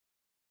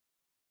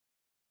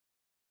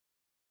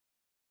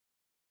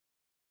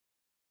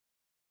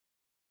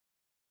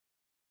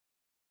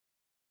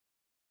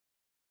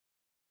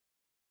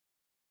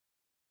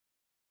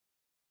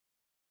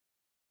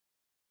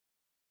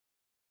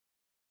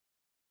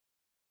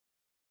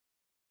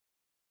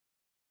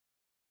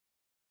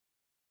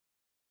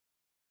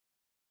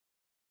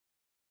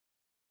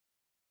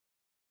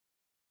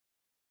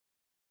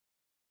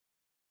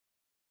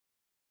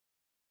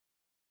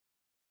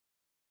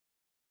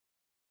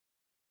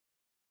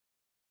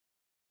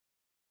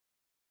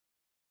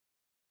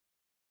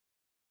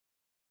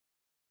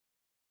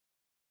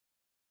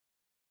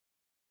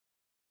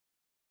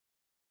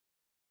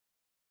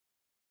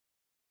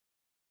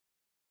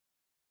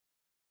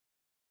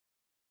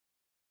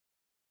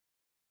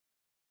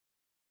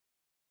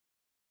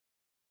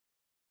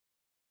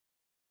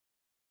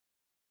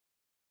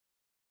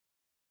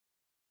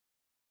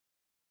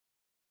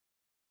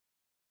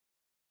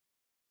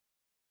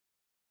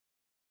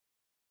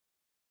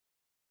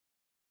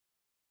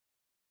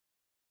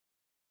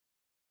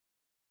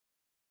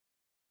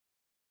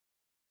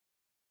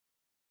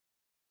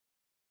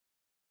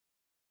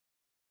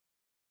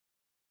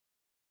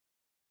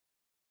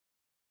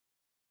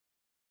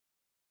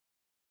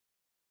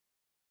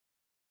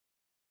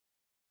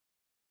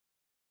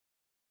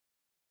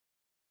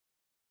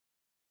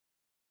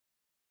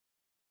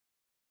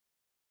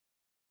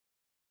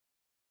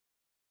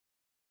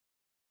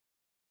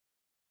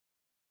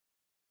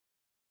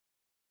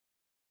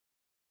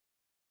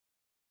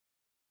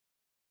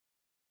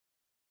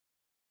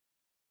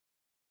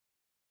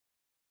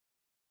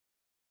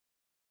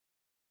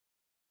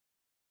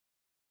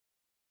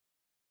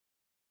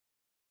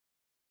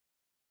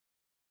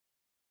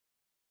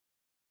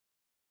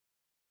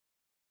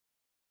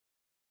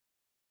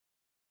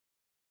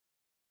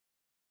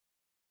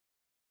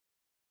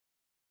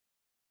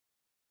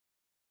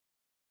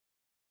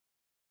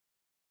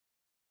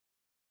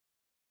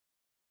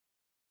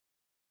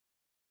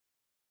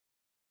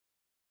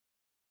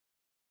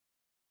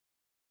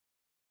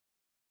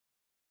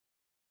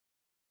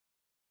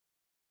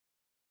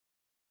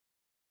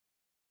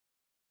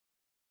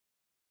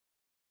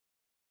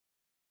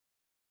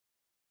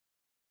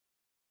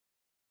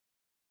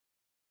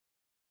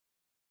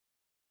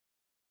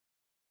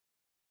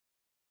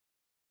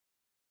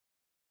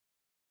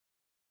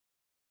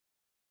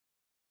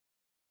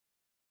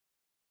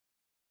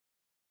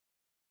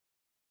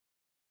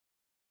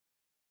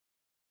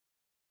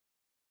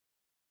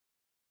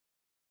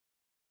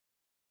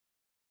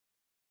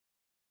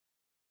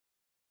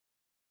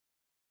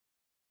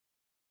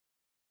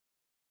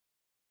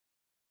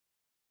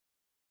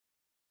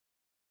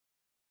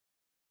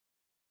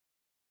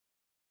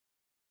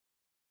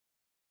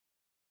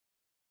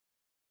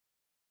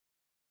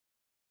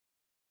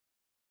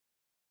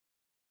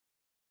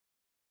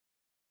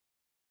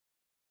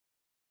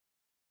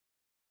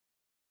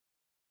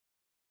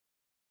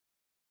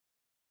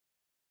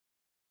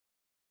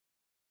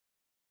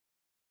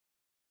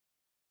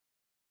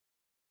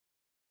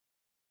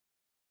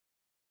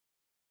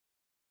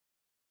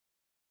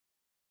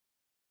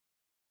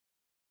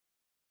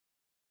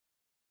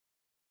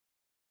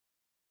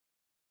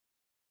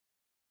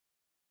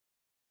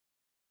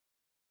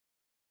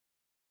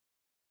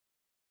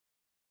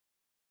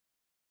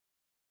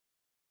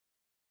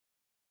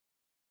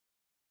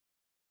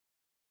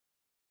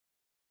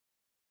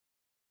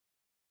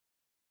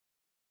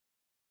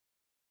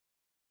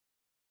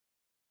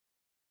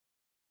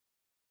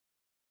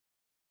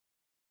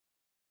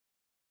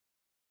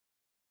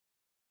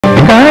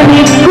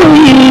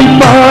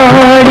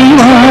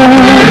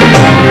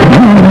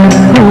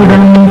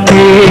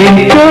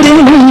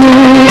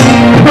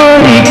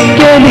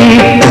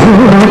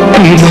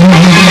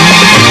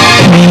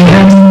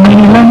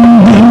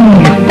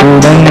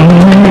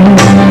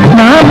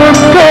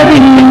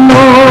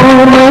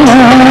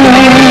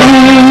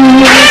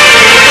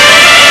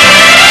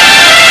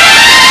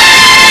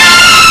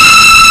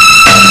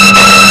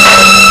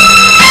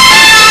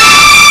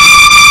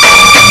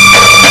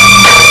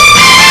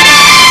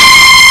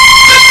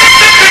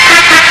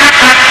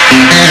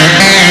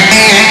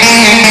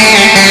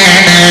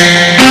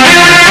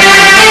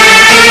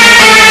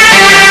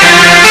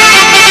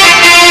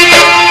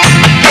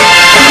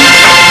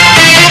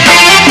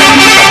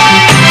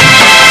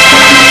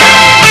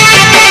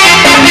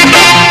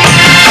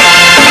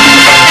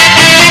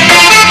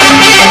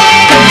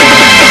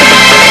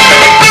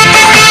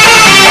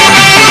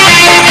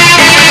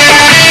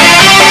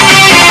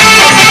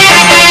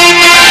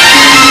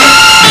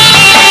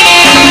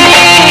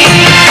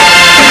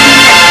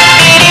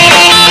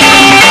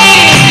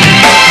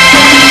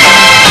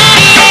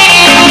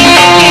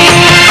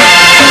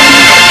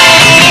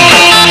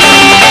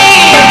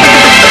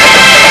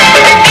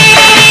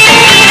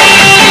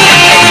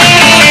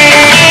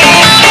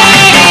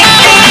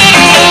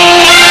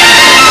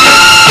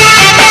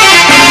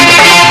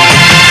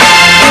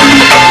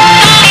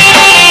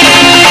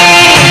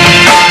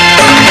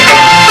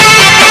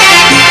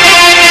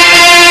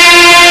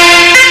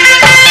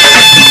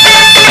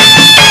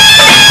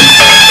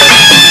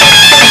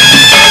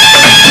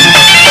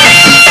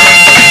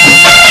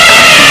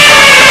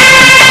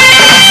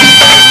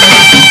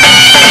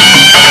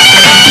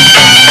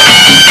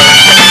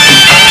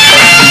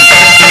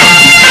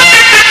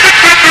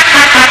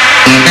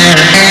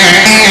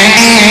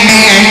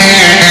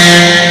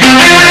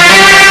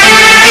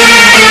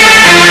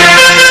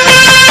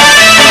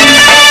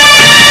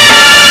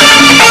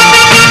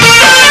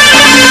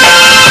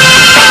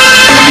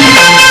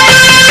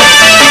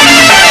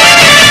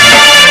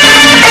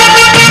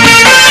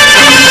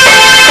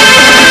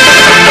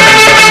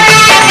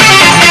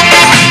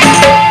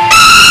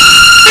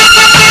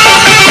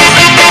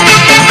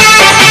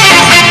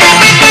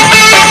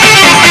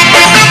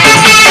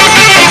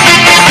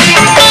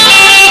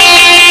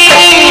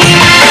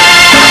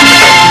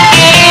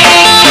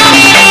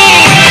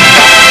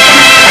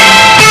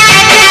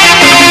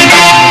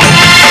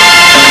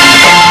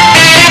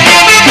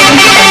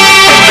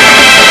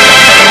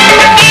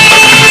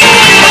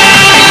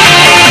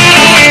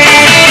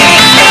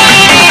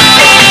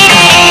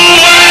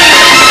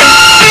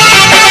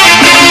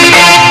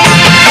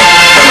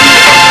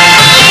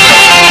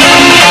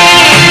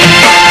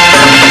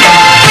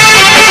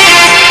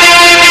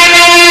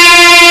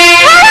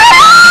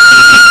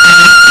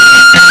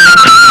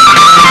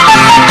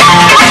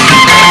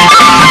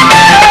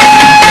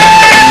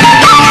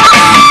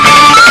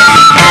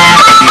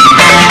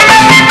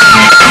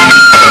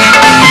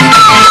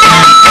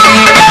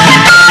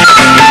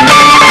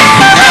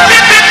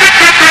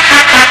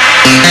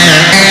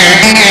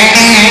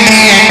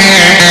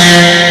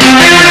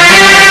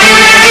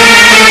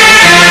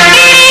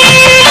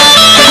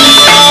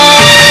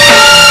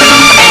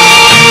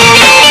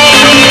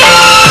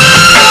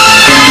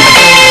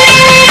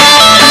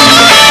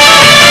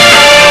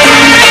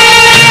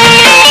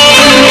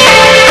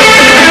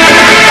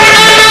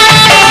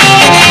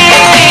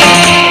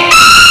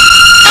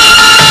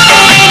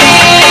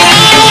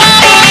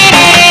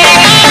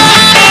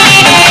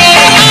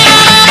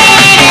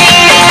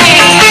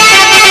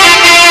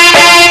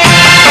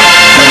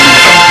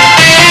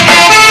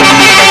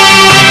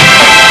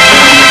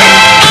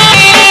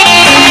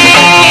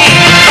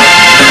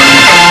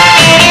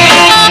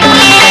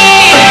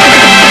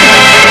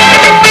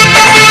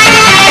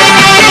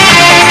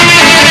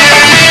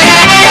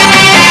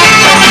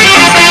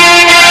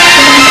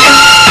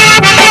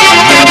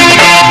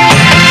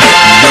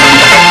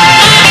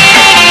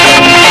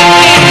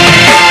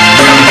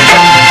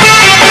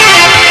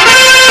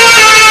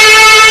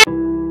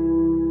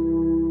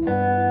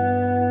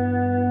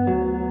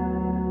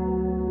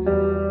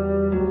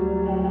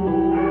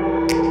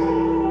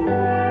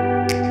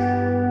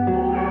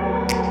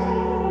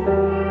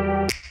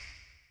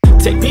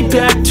Take me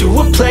back to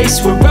a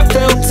place where I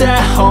felt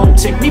at home.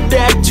 Take me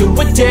back to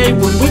a day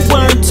when we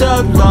weren't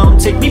alone.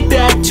 Take me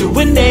back to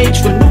an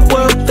age when the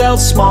world felt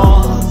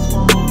small,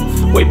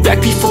 way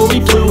back before we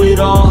blew it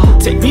all.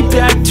 Take me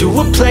back to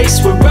a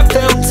place where I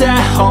felt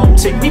at home.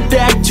 Take me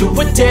back to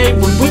a day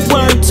when we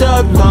weren't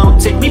alone.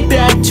 Take me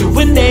back to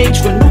an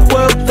age when the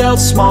world felt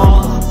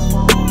small,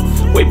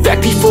 way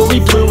back before we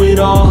blew it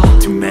all.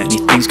 Too many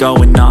things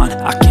going on,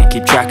 I can't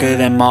keep track of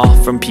them all.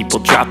 From people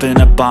dropping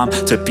a bomb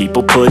to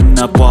people putting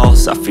up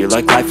walls. I feel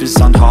like life is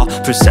on hold,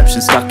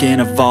 perception stuck in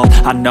a vault.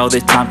 I know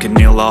that time can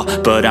heal all,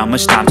 but how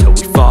much time till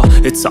we fall?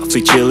 It's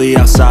awfully chilly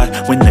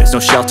outside when there's no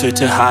shelter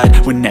to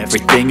hide. When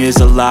everything is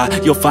a lie,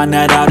 you'll find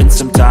that out in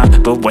some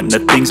time. But when the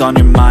things on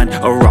your mind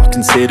are all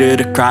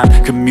considered a crime,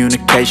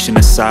 communication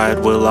aside,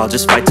 we'll all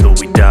just fight till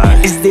we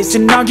die. Is this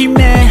an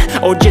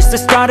argument or just the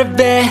start of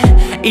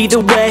it? Either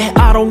way,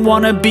 I don't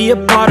wanna be a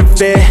part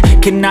of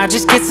it. Can I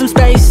just get some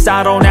space?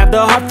 I don't have the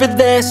heart for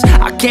this.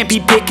 I can't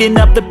be picking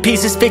up the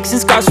pieces, fixing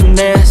scars from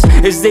this.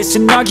 Is this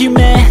an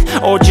argument,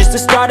 or just the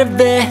start of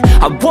it?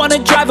 I wanna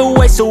drive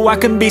away so I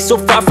can be so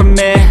far from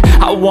it.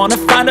 I wanna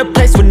find a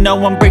place where no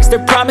one breaks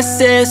their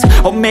promises,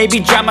 or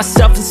maybe drown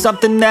myself in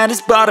something that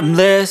is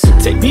bottomless.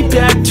 Take me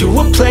back to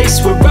a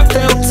place where I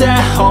felt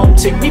at home.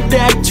 Take me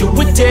back to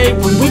a day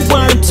when we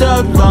weren't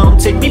alone.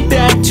 Take me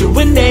back to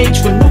an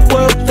age when the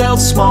world felt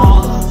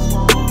small,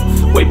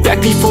 way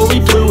back before we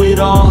blew it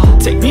all.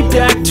 Take me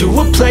back to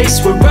a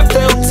place where I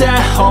felt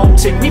at home.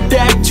 Take me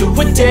back to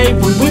a day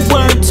when we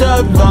weren't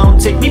alone.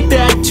 Take me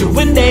back to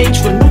an age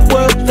when the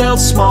world felt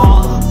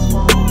small,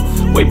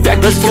 way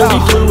back before we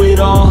blew it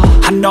all.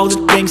 I know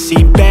that things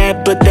seem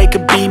bad, but they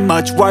could be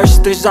much worse.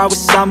 There's always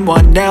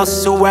someone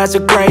else who has a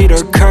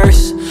greater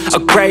curse, a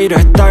greater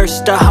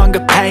thirst, a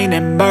hunger, pain,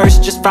 and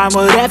mercy. Just find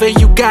whatever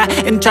you got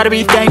and try to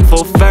be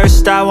thankful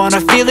first. I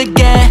wanna feel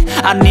again,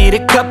 I need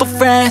a couple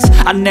friends.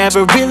 I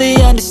never really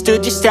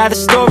understood just how the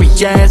story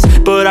ends,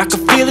 but I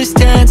can feel it's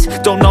tense,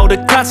 don't know the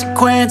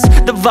consequence.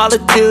 The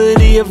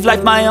volatility of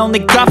life, my only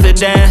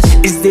confidence.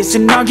 Is this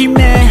an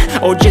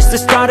argument, or just the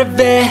start of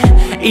it?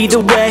 Either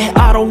way,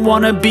 I don't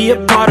wanna be a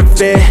part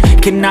of it.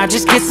 Can I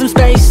just get some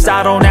space?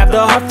 I don't have the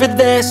heart for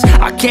this.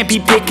 I can't be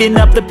picking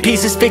up the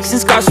pieces, fixing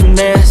scars from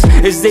this.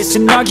 Is this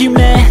an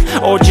argument,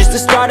 or just the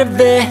start of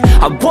it?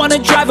 I wanna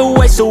drive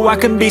away so I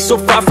can be so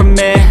far from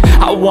it.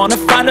 I wanna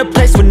find a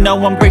place where no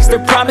one breaks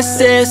their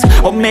promises,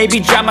 or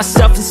maybe drown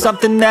myself in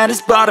something that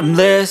is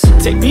bottomless.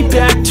 Take me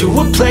back to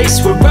a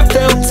place where I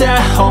felt at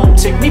home.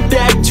 Take me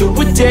back to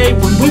a day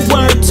when we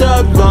weren't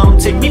alone.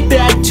 Take me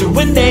back to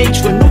an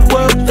age when the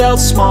world felt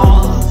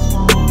small,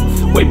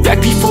 way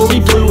back before we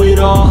blew it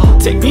all.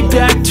 Take me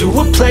back to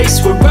a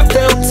place where I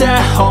felt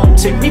at home.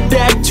 Take me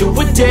back to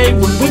a day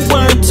when we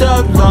weren't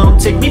alone.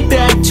 Take me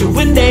back to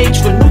an age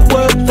when the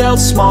world felt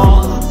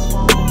small,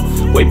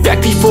 way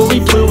back before we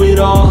blew it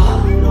all.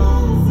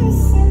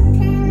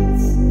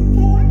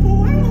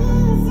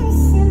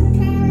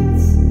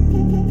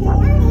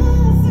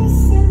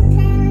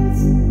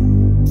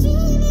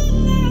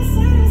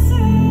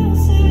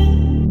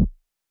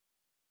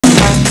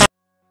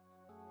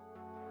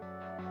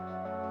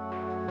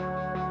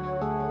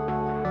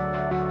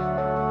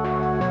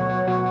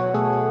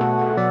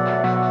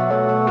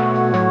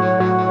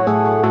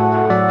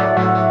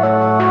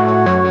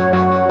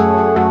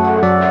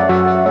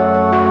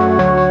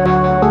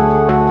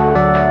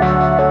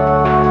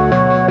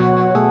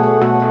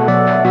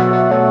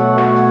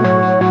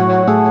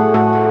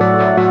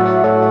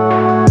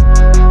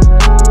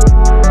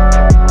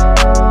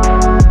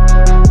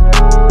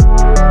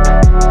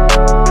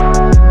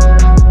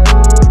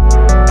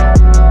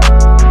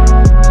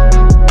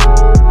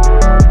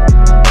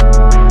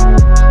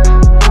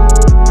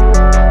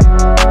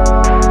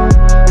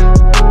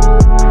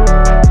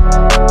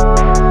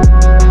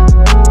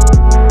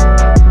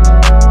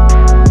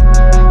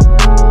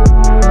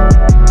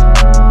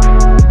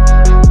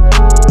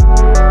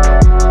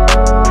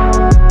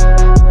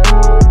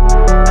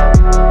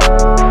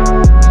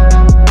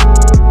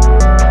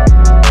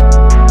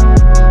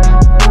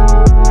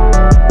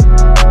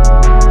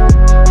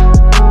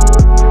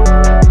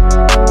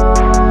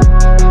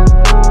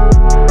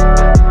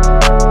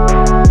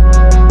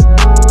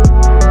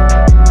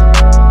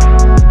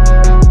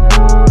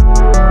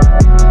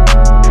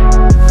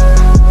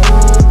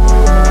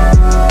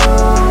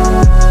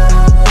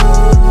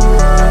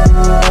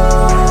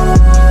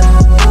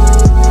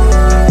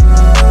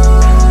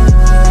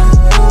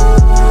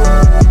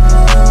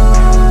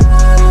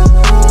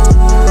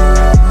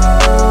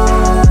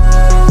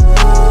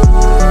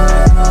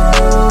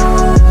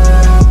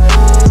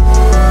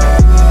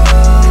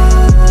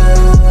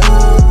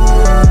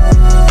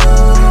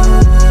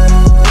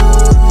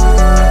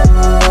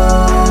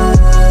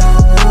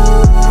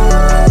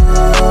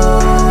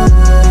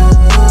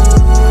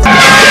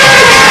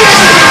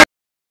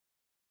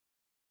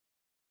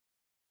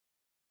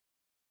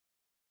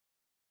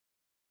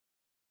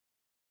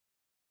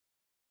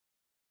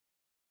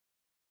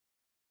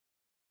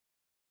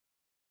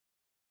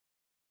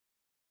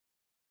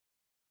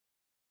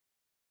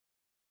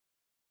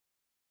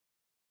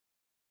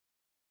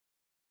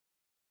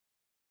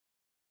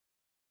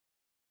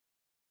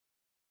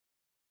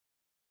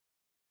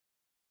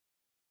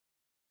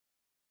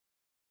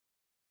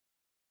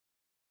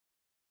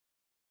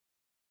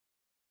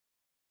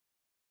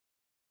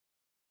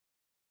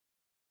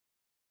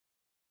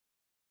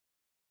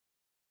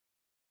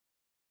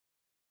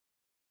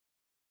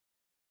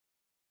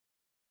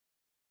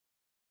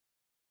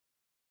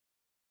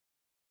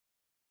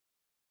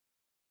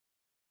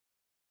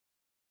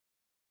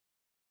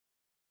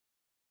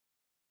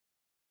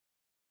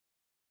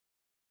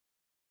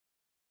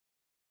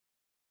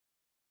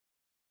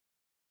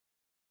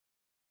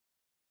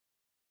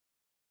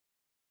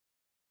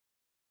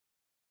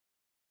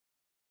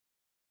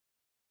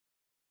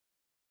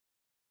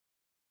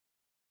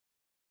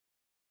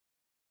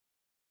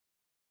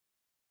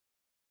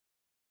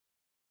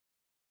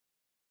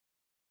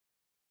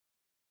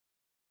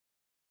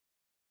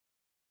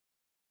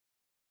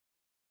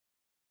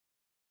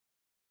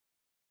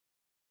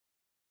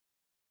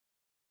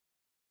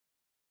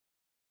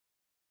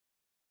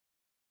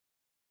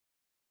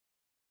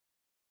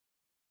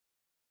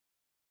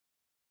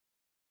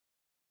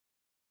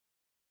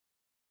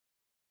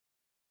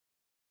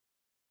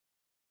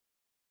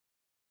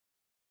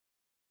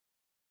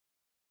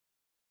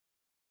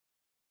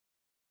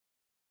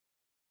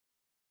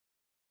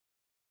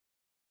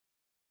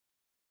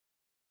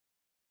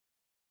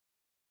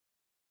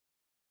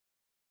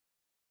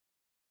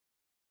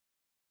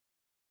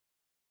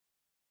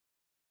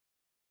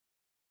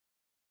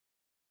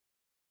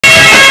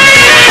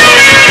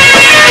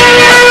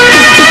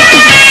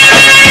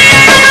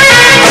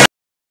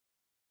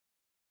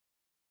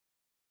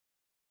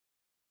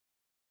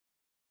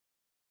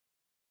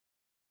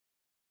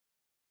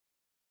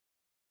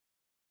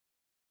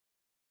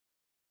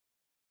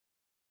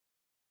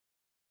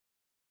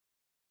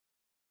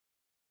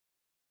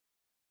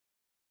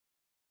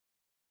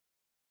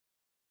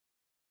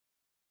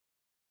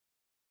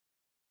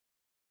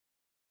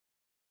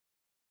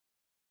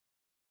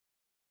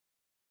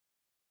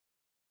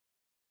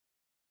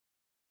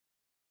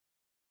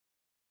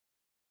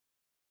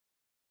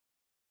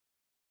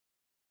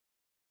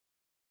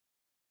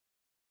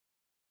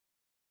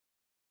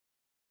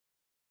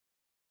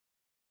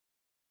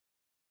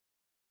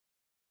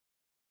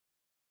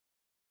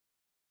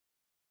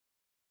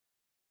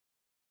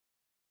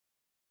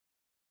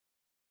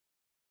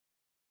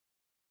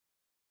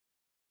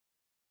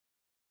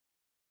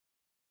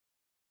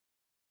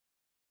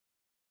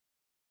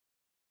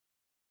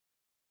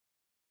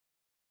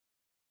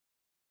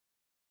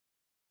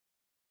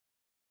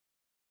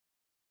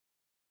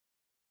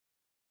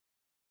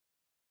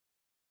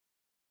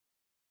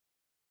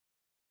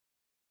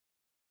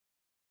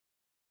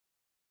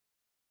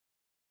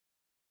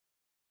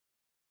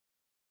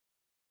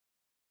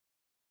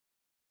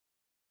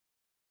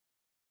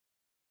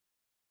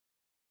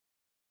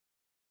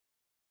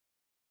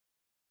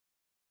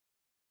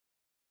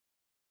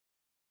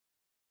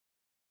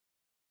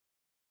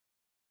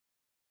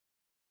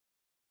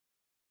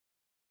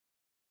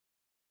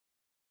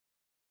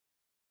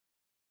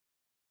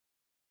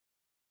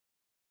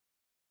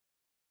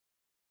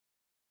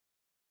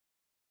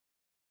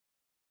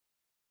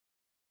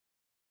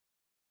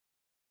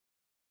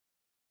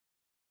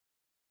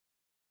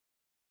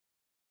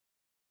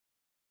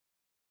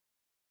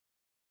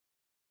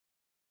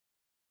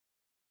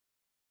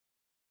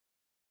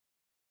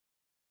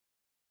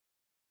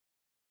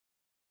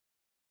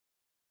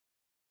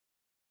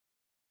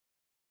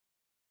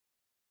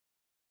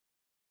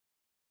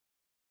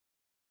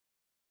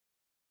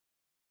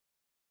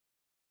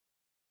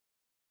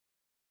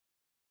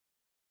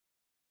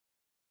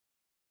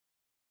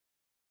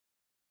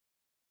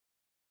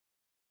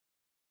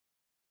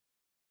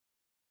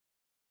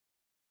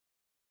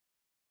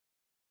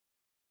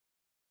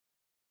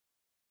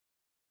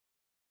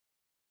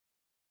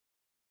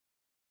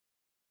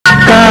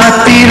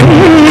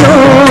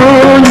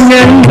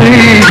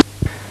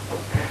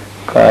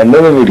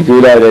 കണ്ണൊന്നും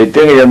പിടിക്കൂല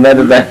light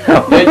എന്നാലും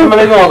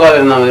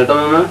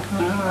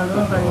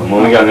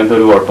അമ്മൂമ്മക്ക് അങ്ങനത്തെ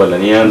ഒരു കുഴപ്പമില്ല.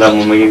 നീ എന്താ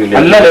അമ്മൂമ്മക്ക്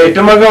അല്ല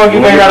ലൈറ്റുമ്പൊക്കെ നോക്കി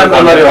കഴിഞ്ഞാൽ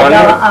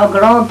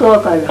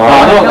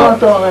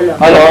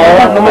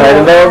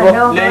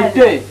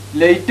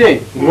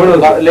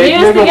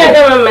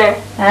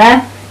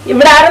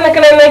ഇവിടെ ആരാ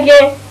നിക്കണേ നോക്കിയേ?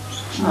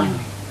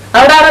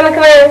 അവിടെ ആരാ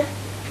നിക്കണേ?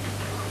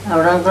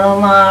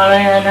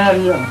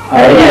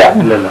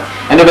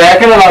 അതിന്റെ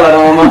ബാക്കിലുള്ള ആളാണ്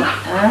അമ്മ.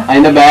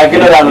 അതിന്റെ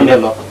ബാക്കിൽ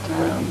ഒരാളുണ്ടല്ലോ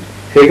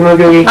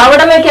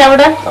അവിടെ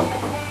നോക്കി.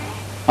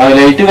 അവിടെ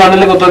ലൈറ്റ്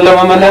കാണില്ല കുത്തല്ല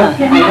അമ്മല്ല.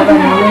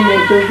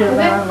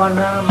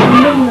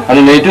 അല്ല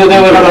ലൈറ്റ് കുത്തിയ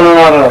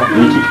കാണാറോ?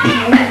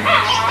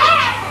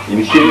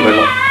 എനിക്ക്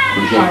വെള്ളം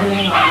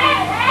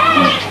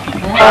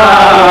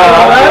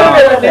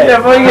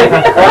കുടിക്കാൻ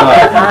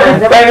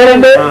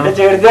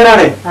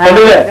ചേർക്കാനാണ്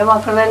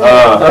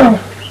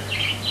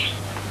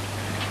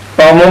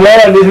അമ്മൂമ്മ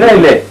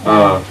കണ്ടില്ലേ?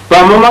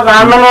 അമ്മൂമ്മ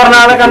കാണണമെന്ന് പറഞ്ഞ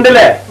ആളെ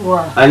കണ്ടില്ലേ?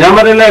 ഞാൻ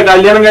പറഞ്ഞില്ലേ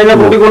കല്യാണം കഴിഞ്ഞ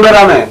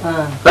കൂട്ടിക്കൊണ്ടുവരാന്ന്.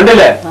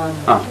 കണ്ടില്ലേ?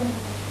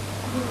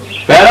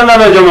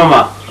 പേരെന്താന്ന് വെച്ചോ അമ്മൂമ്മ?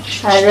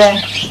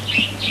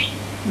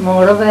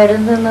 മോടെ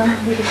പേരെന്താ?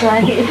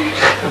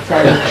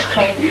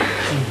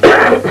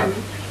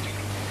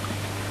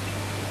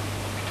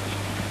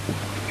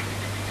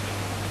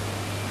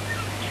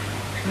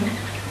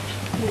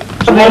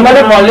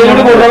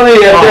 പള്ളിയിലോട്ട് കൊണ്ടുവന്ന്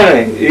വിചാരിച്ചാണ്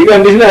ഈ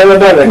കണ്ടീഷൻ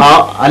ആയതുകൊണ്ടാണ്.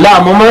 അല്ല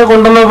അമ്മൂമ്മയെ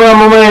കൊണ്ടുവന്നപ്പോ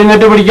അമ്മൂമ്മ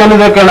എഴുന്നേറ്റ് പിടിക്കാൻ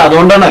ഇതൊക്കെയാണ്,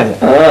 അതുകൊണ്ടാണ്.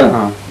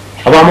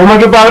 അപ്പൊ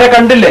അമ്മൂമ്മക്ക് ഇപ്പൊ അവരെ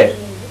കണ്ടില്ലേ?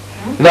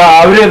 ഇതാ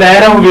അവര്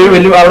നേരെ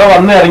അവിടെ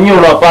വന്ന്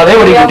ഇറങ്ങിയുള്ളൂ. അപ്പൊ അതേ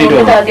പടി കൂട്ടിട്ട്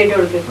വന്നു.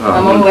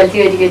 അമ്മൂമ്മ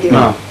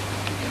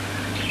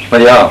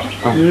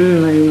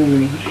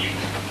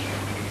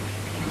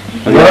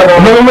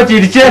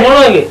ചിരിച്ചേ.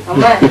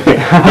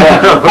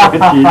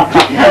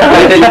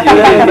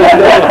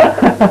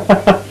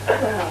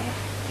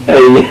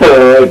 അയ്യോ